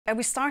Are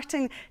we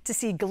starting to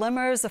see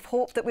glimmers of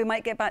hope that we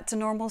might get back to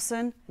normal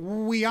soon?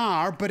 We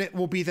are, but it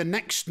will be the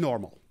next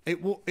normal. It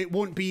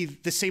won't be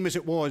the same as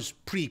it was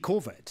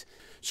pre-COVID.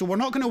 So we're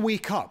not going to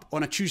wake up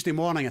on a Tuesday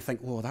morning and think,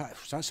 oh,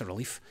 that's a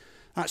relief.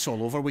 That's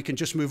all over. We can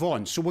just move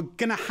on. So we're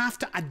going to have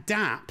to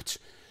adapt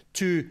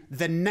to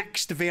the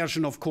next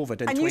version of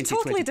COVID in 2022. And you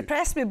totally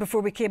depressed me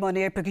before we came on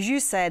air because you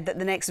said that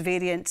the next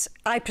variant,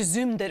 I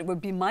presumed that it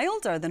would be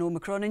milder than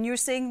Omicron, and you're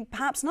saying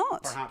perhaps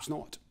not. Perhaps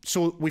not.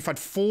 So we've had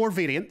 4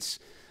 variants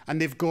and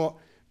they've got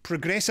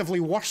progressively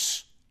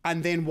worse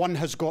and then one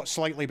has got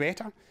slightly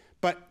better.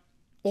 But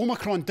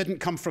Omicron didn't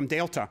come from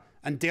Delta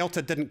and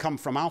Delta didn't come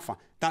from Alpha.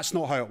 That's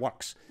not how it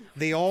works.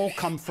 They all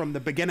come from the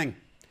beginning.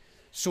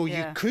 So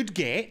you could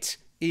get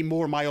a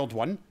more mild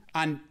one,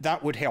 and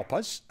that would help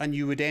us, and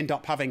you would end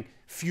up having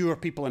fewer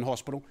people in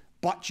hospital,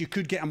 but you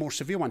could get a more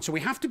severe one. So we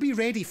have to be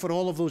ready for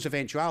all of those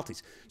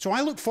eventualities. So I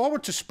look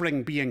forward to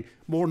spring being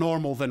more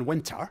normal than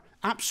winter,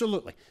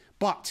 absolutely.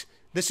 But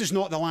this is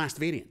not the last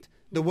variant.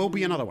 There will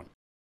be another one.